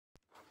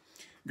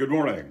Good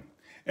morning,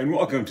 and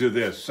welcome to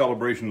this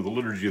celebration of the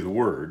Liturgy of the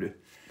Word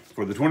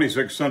for the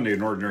 26th Sunday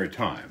in Ordinary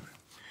Time.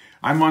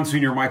 I'm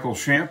Monsignor Michael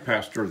Shamp,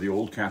 pastor of the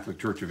Old Catholic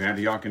Church of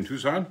Antioch in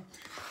Tucson.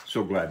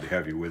 So glad to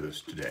have you with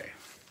us today.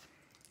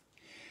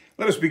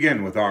 Let us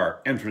begin with our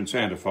entrance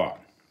antiphon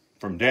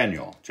from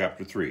Daniel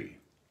chapter 3.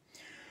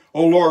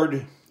 O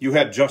Lord, you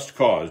had just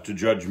cause to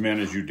judge men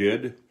as you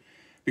did,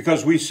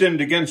 because we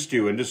sinned against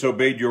you and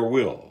disobeyed your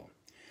will.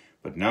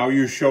 But now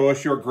you show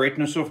us your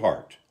greatness of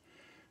heart,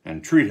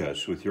 and treat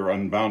us with your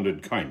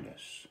unbounded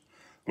kindness.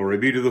 Glory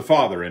be to the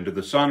Father, and to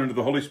the Son, and to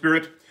the Holy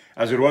Spirit,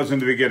 as it was in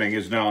the beginning,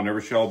 is now, and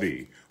ever shall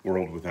be,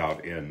 world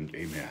without end.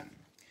 Amen.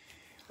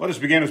 Let us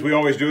begin as we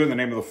always do in the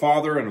name of the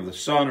Father, and of the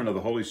Son, and of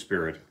the Holy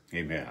Spirit.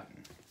 Amen.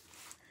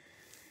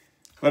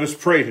 Let us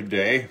pray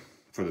today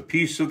for the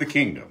peace of the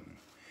kingdom,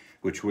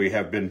 which we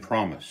have been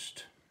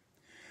promised.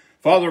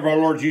 Father of our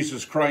Lord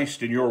Jesus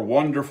Christ, in your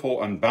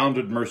wonderful,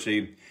 unbounded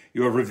mercy,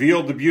 you have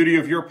revealed the beauty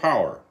of your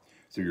power,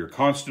 through your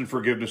constant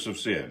forgiveness of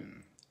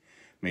sin.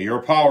 May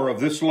your power of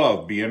this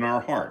love be in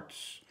our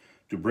hearts,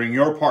 to bring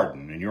your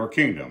pardon and your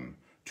kingdom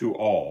to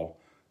all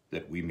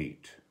that we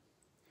meet.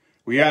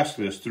 We ask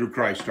this through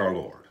Christ our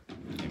Lord.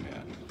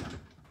 Amen.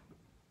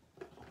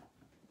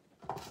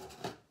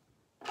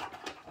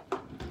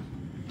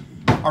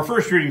 Our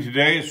first reading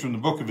today is from the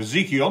book of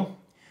Ezekiel,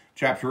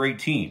 chapter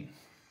 18.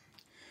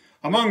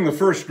 Among the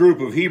first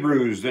group of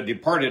Hebrews that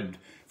departed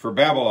for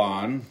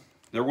Babylon,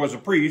 there was a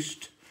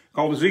priest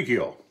called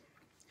Ezekiel.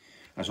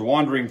 As a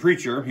wandering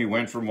preacher, he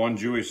went from one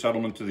Jewish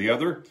settlement to the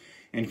other,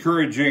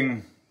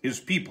 encouraging his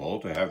people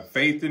to have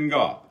faith in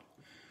God,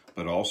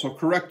 but also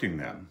correcting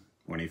them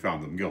when he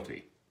found them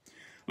guilty.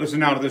 Listen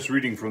now to this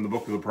reading from the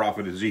book of the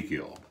prophet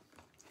Ezekiel.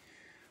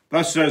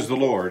 Thus says the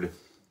Lord,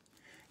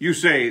 you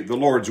say the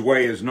Lord's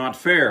way is not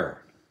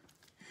fair.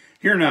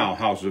 Hear now,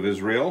 house of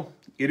Israel,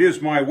 it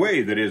is my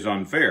way that is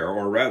unfair,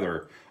 or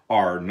rather,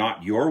 are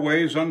not your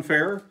ways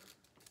unfair?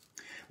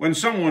 When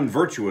someone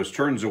virtuous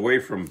turns away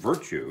from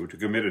virtue to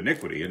commit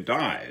iniquity and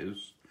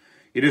dies,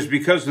 it is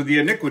because of the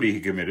iniquity he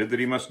committed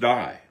that he must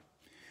die.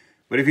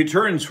 But if he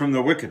turns from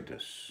the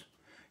wickedness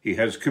he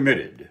has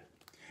committed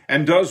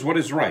and does what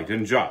is right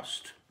and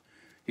just,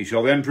 he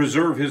shall then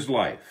preserve his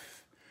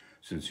life.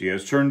 Since he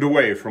has turned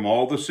away from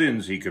all the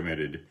sins he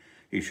committed,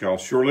 he shall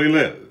surely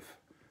live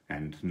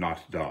and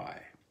not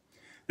die.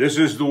 This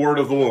is the word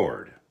of the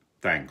Lord.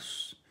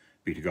 Thanks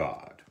be to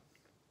God.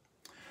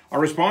 Our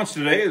response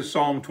today is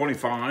Psalm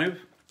 25.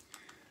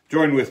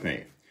 Join with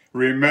me.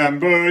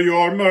 Remember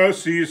your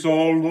mercies,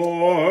 O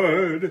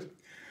Lord.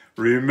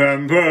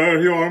 Remember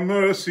your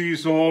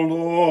mercies, O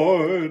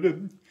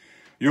Lord.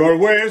 Your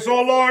ways,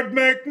 O Lord,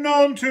 make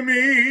known to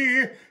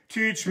me.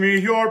 Teach me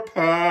your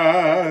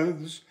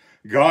paths.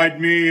 Guide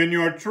me in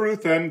your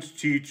truth and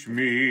teach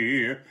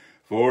me.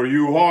 For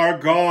you are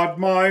God,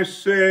 my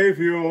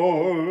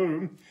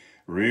Savior.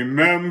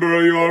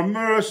 Remember your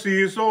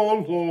mercies, O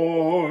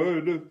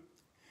Lord.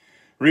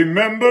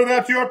 Remember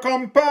that your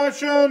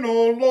compassion,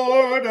 O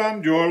Lord,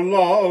 and your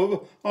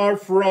love are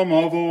from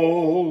of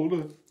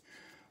old.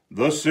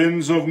 The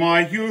sins of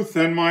my youth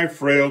and my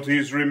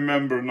frailties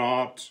remember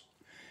not.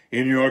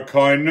 In your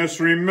kindness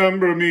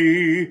remember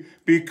me,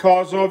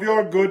 because of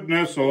your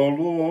goodness, O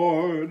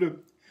Lord.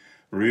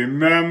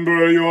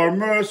 Remember your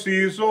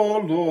mercies, O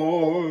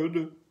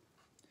Lord.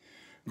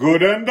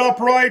 Good and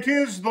upright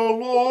is the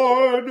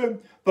Lord,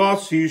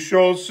 thus he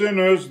shows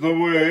sinners the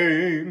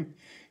way.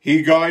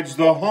 He guides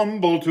the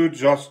humble to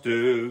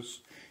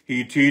justice.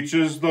 He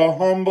teaches the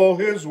humble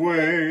his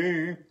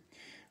way.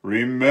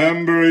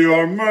 Remember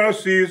your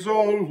mercies,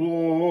 O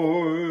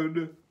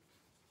Lord.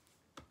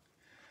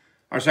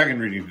 Our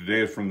second reading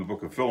today is from the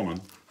book of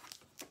Philemon.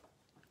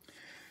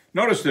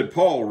 Notice that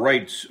Paul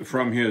writes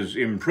from his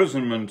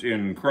imprisonment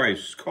in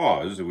Christ's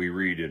cause, that we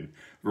read in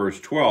verse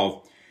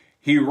 12.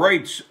 He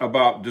writes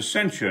about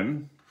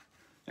dissension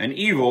and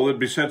evil that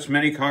besets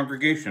many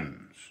congregations.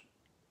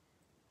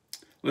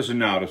 Listen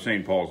now to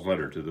St. Paul's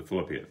letter to the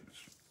Philippians.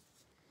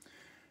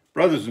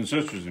 Brothers and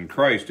sisters in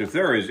Christ, if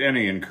there is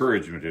any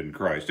encouragement in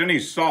Christ, any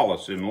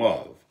solace in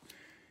love,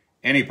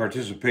 any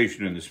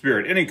participation in the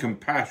Spirit, any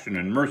compassion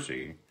and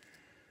mercy,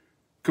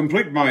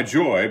 complete my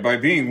joy by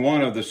being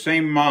one of the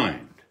same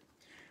mind,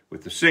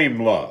 with the same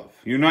love,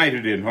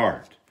 united in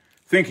heart,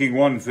 thinking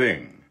one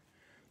thing.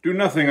 Do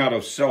nothing out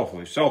of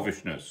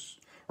selfishness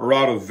or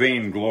out of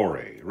vain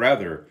glory.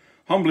 Rather,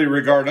 humbly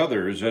regard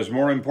others as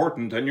more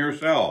important than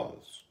yourselves,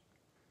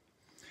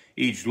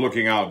 each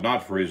looking out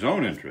not for his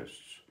own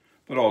interests,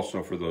 but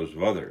also for those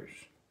of others.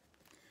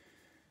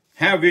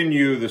 Have in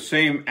you the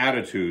same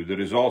attitude that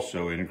is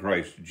also in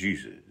Christ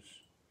Jesus.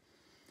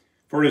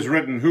 For it is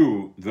written,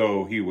 who,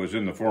 though he was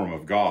in the form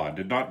of God,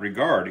 did not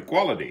regard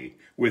equality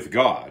with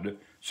God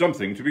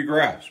something to be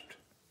grasped.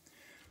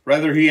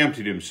 Rather, he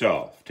emptied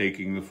himself,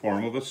 taking the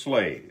form of a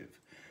slave.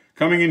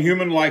 Coming in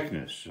human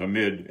likeness,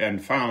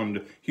 and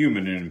found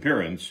human in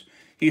appearance,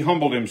 he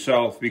humbled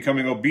himself,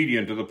 becoming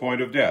obedient to the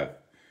point of death,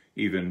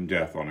 even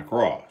death on a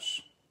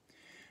cross.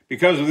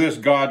 Because of this,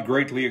 God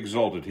greatly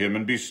exalted him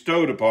and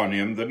bestowed upon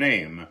him the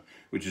name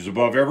which is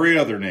above every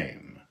other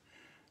name,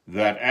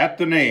 that at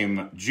the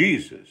name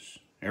Jesus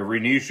every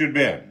knee should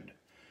bend,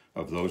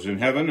 of those in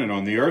heaven and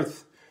on the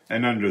earth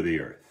and under the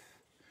earth.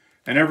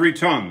 And every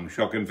tongue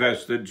shall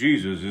confess that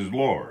Jesus is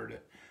Lord,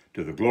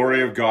 to the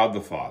glory of God the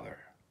Father.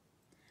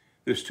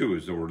 This too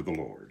is the word of the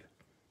Lord.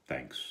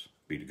 Thanks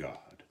be to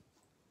God.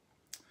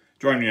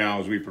 Join me now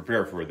as we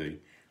prepare for the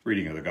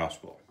reading of the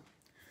Gospel.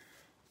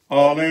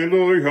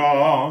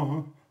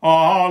 Alleluia,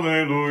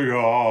 alleluia,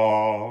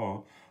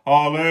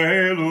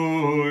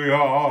 alleluia.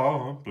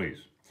 Please.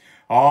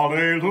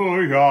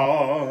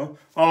 Alleluia,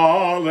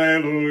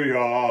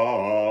 alleluia,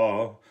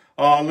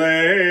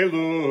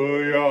 alleluia.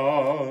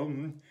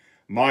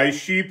 My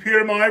sheep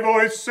hear my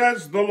voice,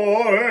 says the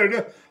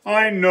Lord.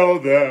 I know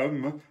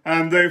them,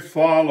 and they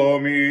follow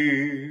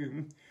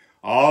me.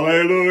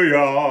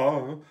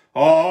 Alleluia,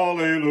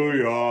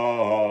 alleluia,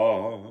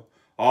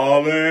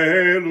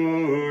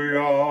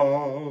 alleluia.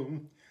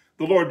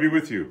 The Lord be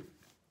with you.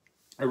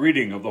 A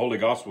reading of the Holy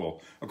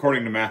Gospel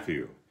according to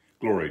Matthew.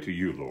 Glory to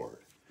you, Lord.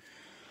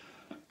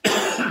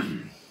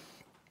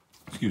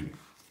 Excuse me.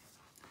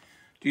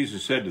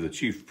 Jesus said to the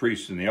chief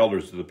priests and the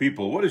elders of the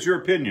people, "What is your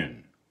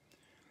opinion?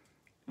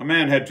 A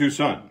man had 2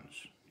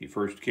 sons. He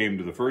first came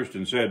to the first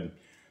and said,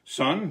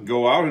 'Son,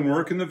 go out and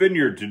work in the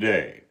vineyard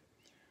today.'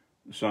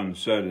 The son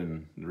said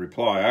in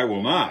reply, 'I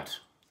will not.'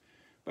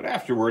 But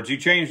afterwards he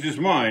changed his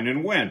mind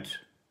and went.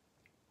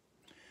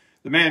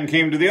 The man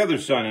came to the other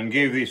son and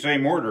gave the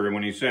same order, and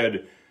when he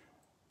said,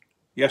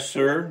 'Yes,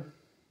 sir,'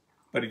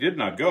 but he did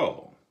not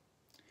go.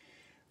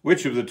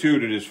 Which of the 2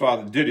 did his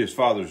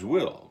father's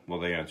will?" Well,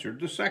 they answered,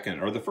 "The second,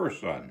 or the first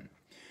son."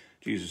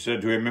 Jesus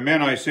said to him,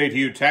 "Amen, I say to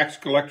you, tax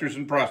collectors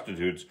and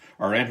prostitutes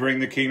are entering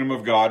the kingdom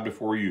of God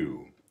before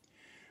you.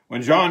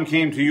 When John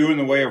came to you in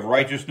the way of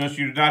righteousness,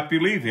 you did not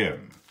believe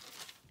him.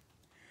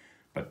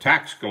 But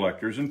tax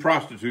collectors and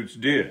prostitutes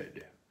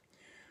did.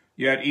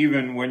 Yet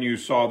even when you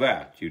saw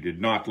that, you did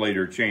not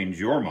later change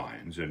your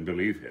minds and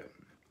believe him."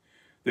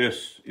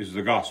 This is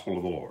the gospel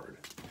of the Lord.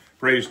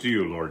 Praise to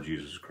you, Lord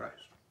Jesus Christ.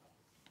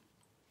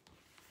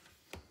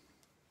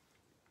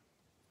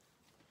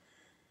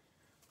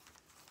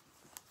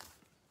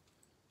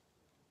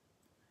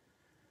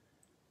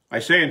 I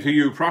say unto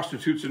you,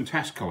 prostitutes and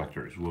tax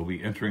collectors will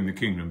be entering the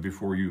kingdom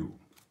before you.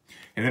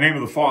 In the name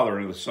of the Father,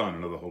 and of the Son,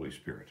 and of the Holy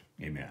Spirit.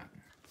 Amen.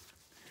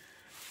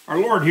 Our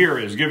Lord here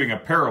is giving a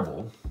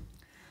parable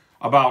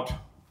about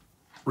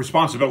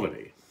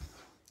responsibility,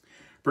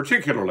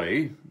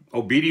 particularly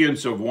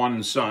obedience of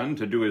one son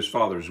to do his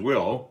father's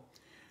will,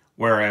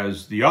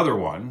 whereas the other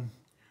one,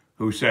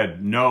 who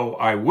said, "No,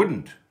 I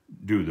wouldn't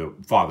do the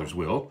father's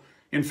will,"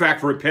 in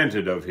fact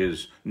repented of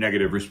his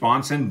negative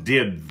response and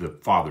did the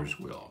father's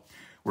will.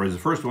 Whereas the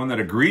first one that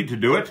agreed to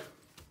do it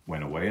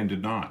went away and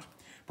did not.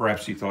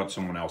 Perhaps he thought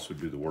someone else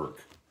would do the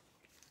work.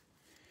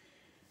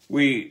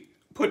 We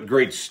put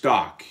great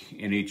stock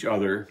in each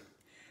other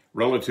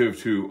relative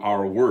to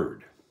our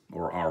word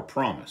or our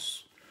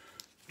promise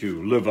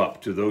to live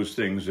up to those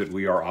things that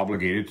we are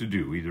obligated to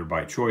do, either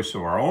by choice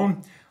of our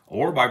own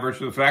or by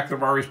virtue of the fact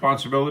of our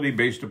responsibility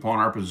based upon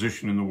our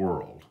position in the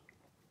world.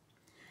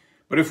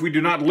 But if we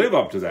do not live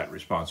up to that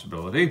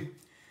responsibility,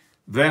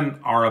 then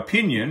our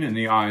opinion in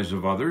the eyes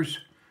of others,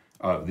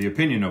 the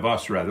opinion of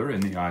us, rather,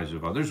 in the eyes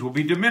of others, will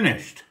be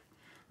diminished,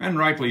 and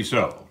rightly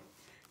so.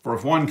 For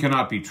if one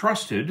cannot be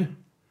trusted,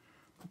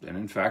 then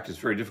in fact it's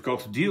very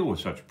difficult to deal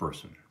with such a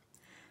person.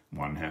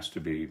 One has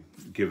to be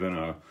given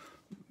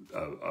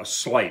a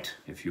slight,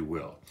 if you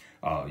will.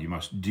 You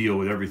must deal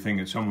with everything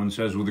that someone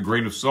says with a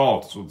grain of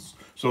salt,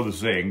 so the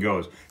saying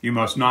goes. You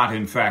must not,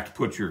 in fact,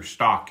 put your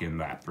stock in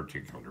that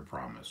particular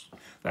promise.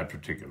 That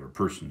particular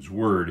person's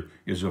word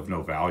is of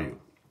no value.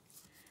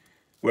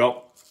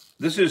 Well,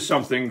 this is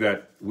something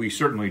that we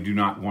certainly do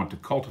not want to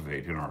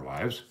cultivate in our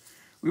lives.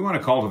 We want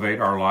to cultivate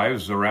our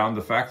lives around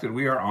the fact that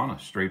we are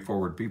honest,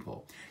 straightforward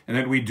people, and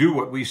that we do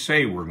what we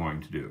say we're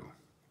going to do.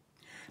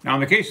 Now,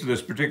 in the case of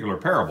this particular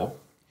parable,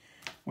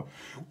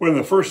 when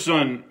the first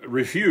son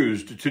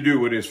refused to do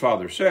what his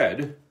father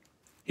said,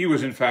 he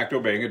was in fact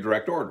obeying a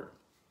direct order.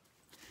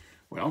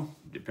 Well,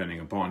 depending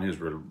upon his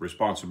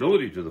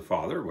responsibility to the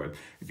father,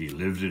 if he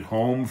lived at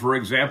home, for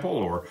example,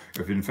 or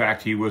if in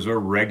fact he was a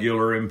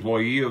regular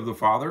employee of the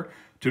father,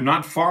 to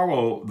not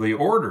follow the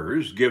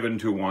orders given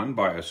to one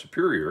by a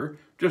superior,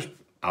 just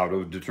out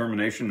of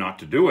determination not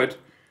to do it,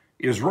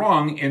 is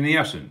wrong in the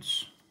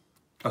essence.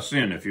 A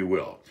sin, if you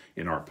will,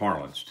 in our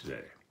parlance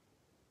today.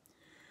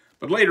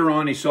 But later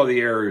on, he saw the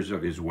errors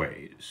of his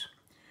ways,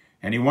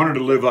 and he wanted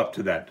to live up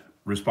to that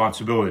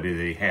responsibility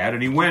that he had,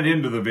 and he went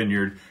into the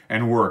vineyard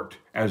and worked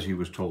as he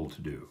was told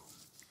to do.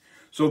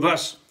 So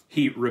thus,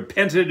 he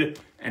repented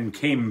and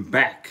came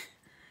back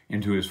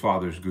into his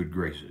father's good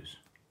graces.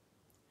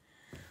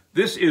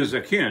 This is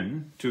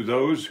akin to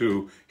those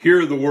who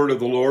hear the word of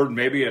the Lord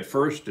maybe at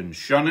first and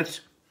shun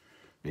it.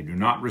 They do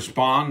not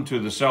respond to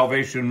the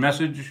salvation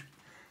message,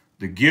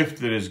 the gift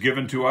that is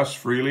given to us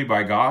freely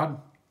by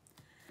God.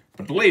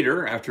 But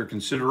later, after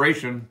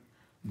consideration,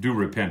 do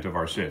repent of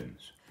our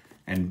sins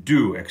and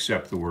do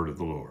accept the word of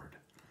the Lord.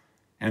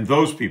 And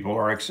those people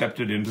are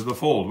accepted into the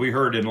fold. We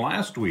heard in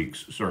last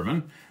week's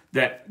sermon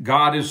that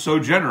God is so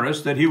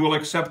generous that he will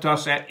accept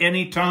us at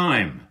any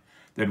time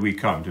that we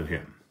come to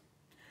him.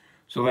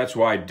 So that's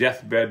why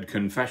deathbed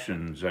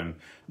confessions and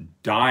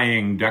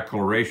dying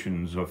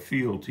declarations of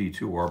fealty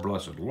to our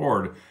blessed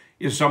Lord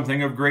is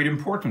something of great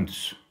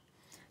importance.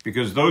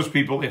 Because those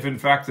people, if in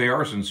fact they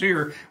are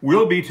sincere,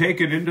 will be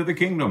taken into the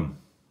kingdom.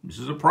 This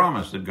is a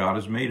promise that God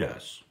has made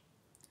us.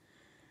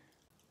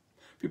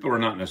 People are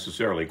not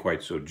necessarily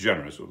quite so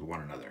generous with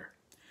one another.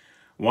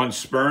 Once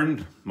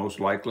spurned, most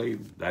likely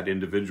that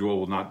individual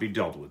will not be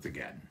dealt with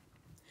again.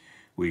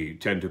 We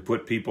tend to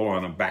put people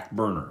on a back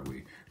burner.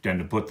 We tend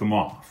to put them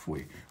off.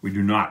 We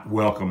do not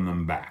welcome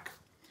them back.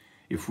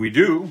 If we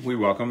do, we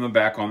welcome them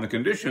back on the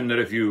condition that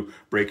if you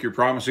break your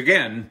promise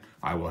again,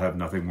 I will have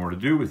nothing more to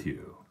do with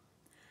you.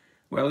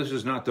 Well, this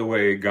is not the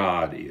way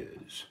God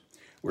is.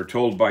 We're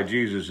told by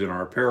Jesus in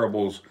our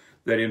parables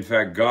that in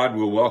fact God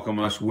will welcome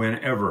us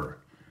whenever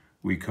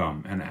we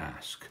come and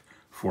ask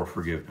for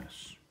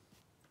forgiveness.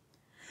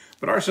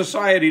 But our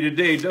society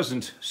today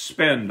doesn't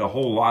spend a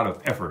whole lot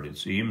of effort, it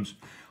seems,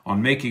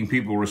 on making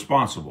people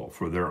responsible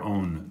for their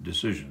own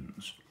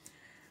decisions.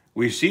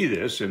 We see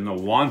this in the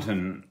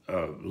wanton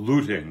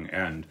looting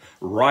and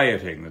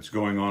rioting that's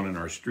going on in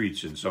our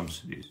streets in some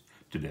cities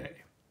today.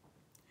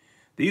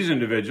 These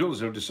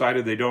individuals have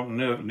decided they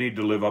don't need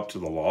to live up to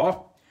the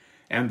law,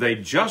 and they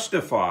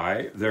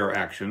justify their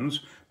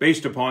actions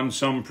based upon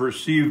some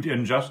perceived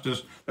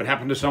injustice that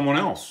happened to someone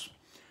else,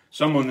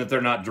 someone that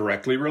they're not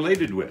directly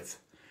related with.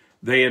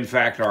 They, in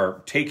fact,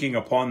 are taking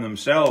upon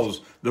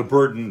themselves the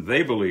burden,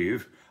 they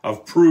believe,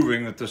 of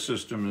proving that the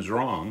system is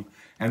wrong,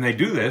 and they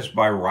do this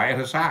by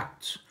riotous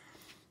acts,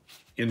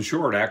 in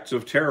short, acts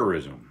of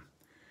terrorism.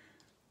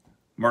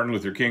 Martin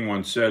Luther King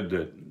once said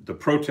that the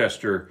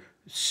protester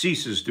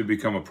ceases to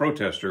become a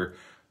protester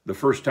the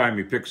first time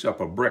he picks up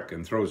a brick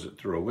and throws it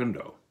through a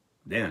window.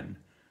 Then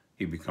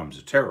he becomes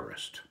a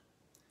terrorist.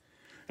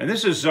 And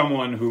this is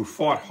someone who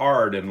fought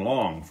hard and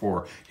long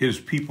for his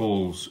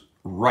people's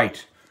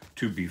right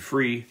to be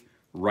free,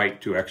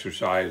 right to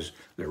exercise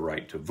their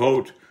right to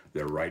vote,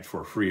 their right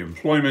for free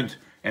employment,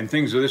 and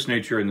things of this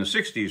nature in the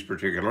 60s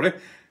particularly,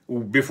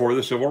 before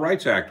the Civil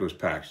Rights Act was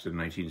passed in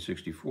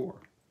 1964.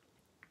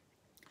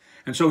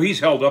 And so he's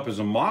held up as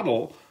a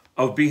model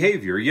of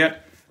behavior,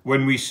 yet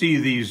when we see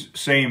these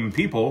same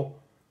people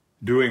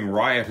doing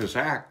riotous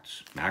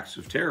acts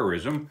of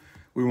terrorism,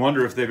 we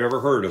wonder if they've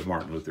ever heard of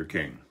Martin Luther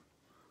King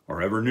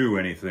or ever knew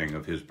anything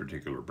of his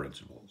particular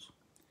principles.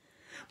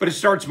 But it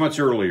starts much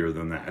earlier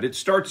than that. It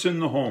starts in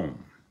the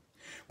home.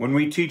 When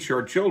we teach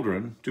our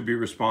children to be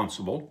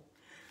responsible,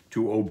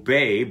 to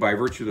obey by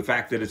virtue of the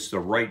fact that it's the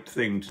right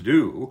thing to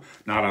do,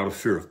 not out of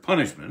fear of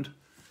punishment,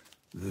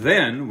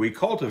 then we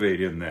cultivate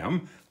in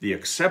them the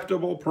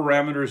acceptable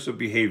parameters of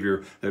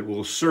behavior that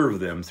will serve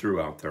them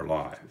throughout their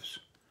lives.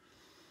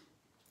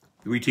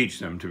 We teach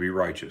them to be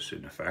righteous,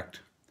 in effect.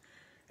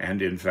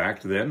 And in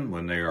fact, then,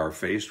 when they are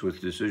faced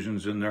with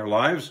decisions in their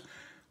lives,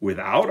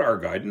 without our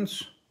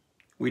guidance,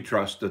 we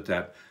trust that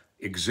that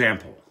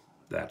example,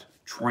 that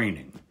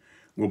training,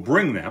 will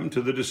bring them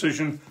to the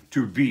decision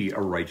to be a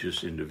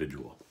righteous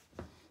individual.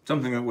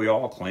 Something that we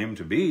all claim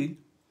to be.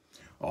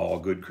 All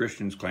good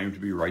Christians claim to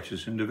be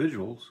righteous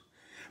individuals.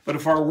 But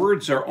if our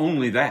words are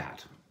only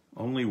that,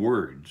 only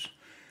words,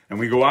 and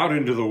we go out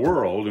into the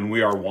world and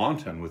we are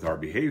wanton with our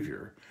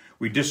behavior,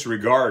 we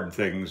disregard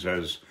things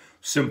as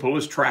simple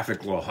as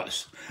traffic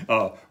laws.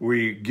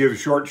 We give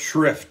short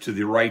shrift to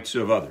the rights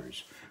of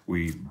others.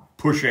 We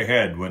push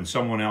ahead when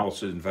someone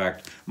else, in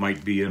fact,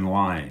 might be in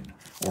line.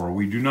 Or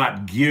we do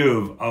not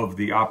give of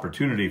the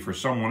opportunity for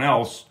someone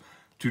else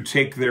to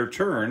take their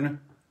turn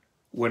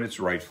when it's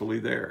rightfully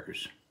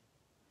theirs.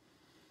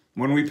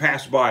 When we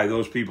pass by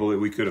those people that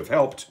we could have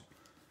helped,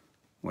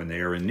 when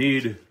they are in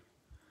need,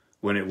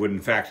 when it would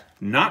in fact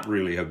not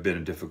really have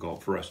been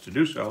difficult for us to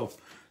do so,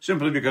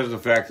 simply because of the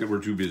fact that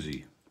we're too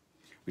busy.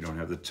 We don't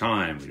have the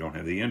time, we don't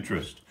have the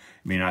interest, it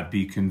may not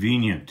be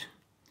convenient.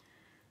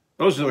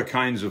 Those are the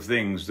kinds of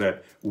things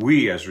that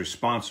we as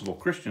responsible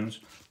Christians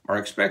are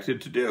expected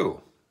to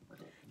do,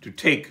 to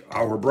take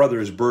our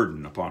brother's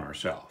burden upon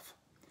ourselves,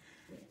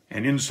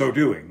 and in so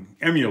doing,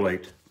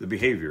 emulate the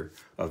behavior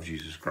of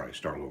Jesus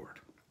Christ our Lord.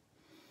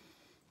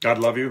 God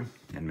love you,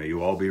 and may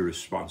you all be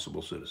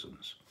responsible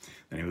citizens. In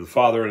the name of the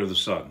Father, and of the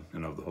Son,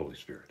 and of the Holy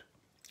Spirit.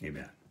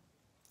 Amen.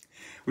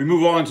 We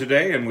move on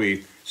today, and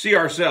we see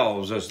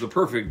ourselves as the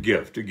perfect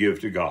gift to give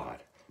to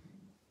God.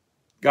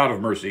 God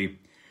of mercy,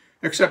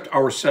 accept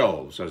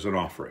ourselves as an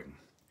offering,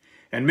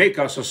 and make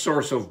us a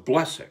source of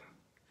blessing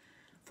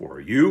for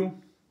you,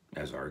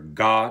 as our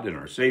God and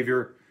our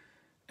Savior,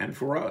 and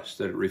for us,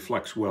 that it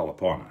reflects well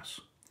upon us.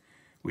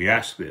 We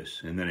ask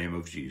this in the name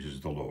of Jesus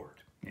the Lord.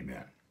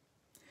 Amen.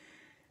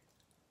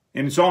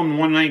 In Psalm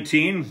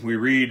 119, we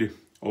read,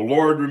 O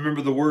Lord,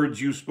 remember the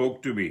words you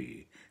spoke to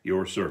me,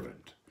 your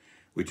servant,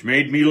 which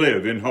made me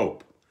live in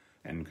hope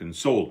and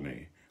consoled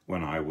me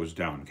when I was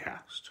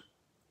downcast.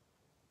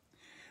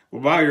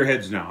 Well, bow your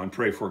heads now and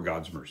pray for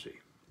God's mercy.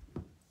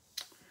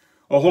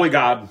 O holy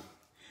God,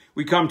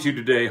 We come to you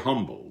today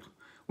humbled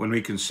when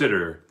we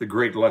consider the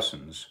great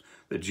lessons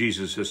that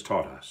Jesus has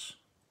taught us.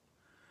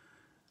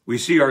 We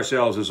see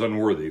ourselves as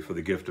unworthy for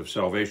the gift of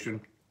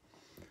salvation,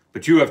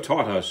 but you have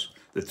taught us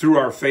that through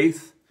our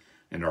faith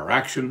and our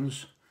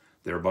actions,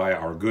 thereby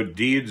our good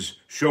deeds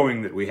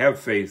showing that we have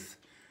faith,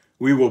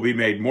 we will be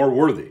made more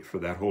worthy for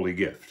that holy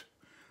gift.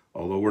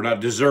 Although we're not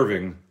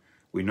deserving,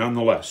 we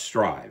nonetheless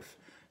strive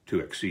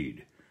to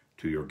accede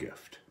to your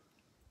gift.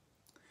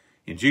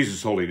 In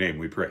Jesus' holy name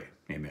we pray.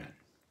 Amen.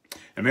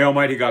 And may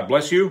Almighty God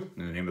bless you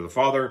in the name of the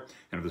Father,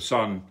 and of the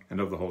Son, and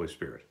of the Holy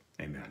Spirit.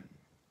 Amen.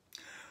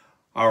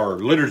 Our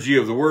liturgy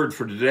of the word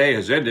for today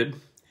has ended.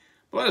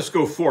 Let us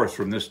go forth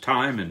from this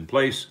time and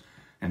place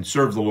and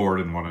serve the Lord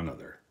and one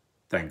another.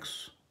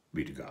 Thanks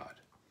be to God.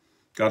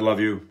 God love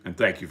you, and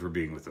thank you for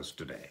being with us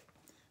today.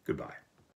 Goodbye.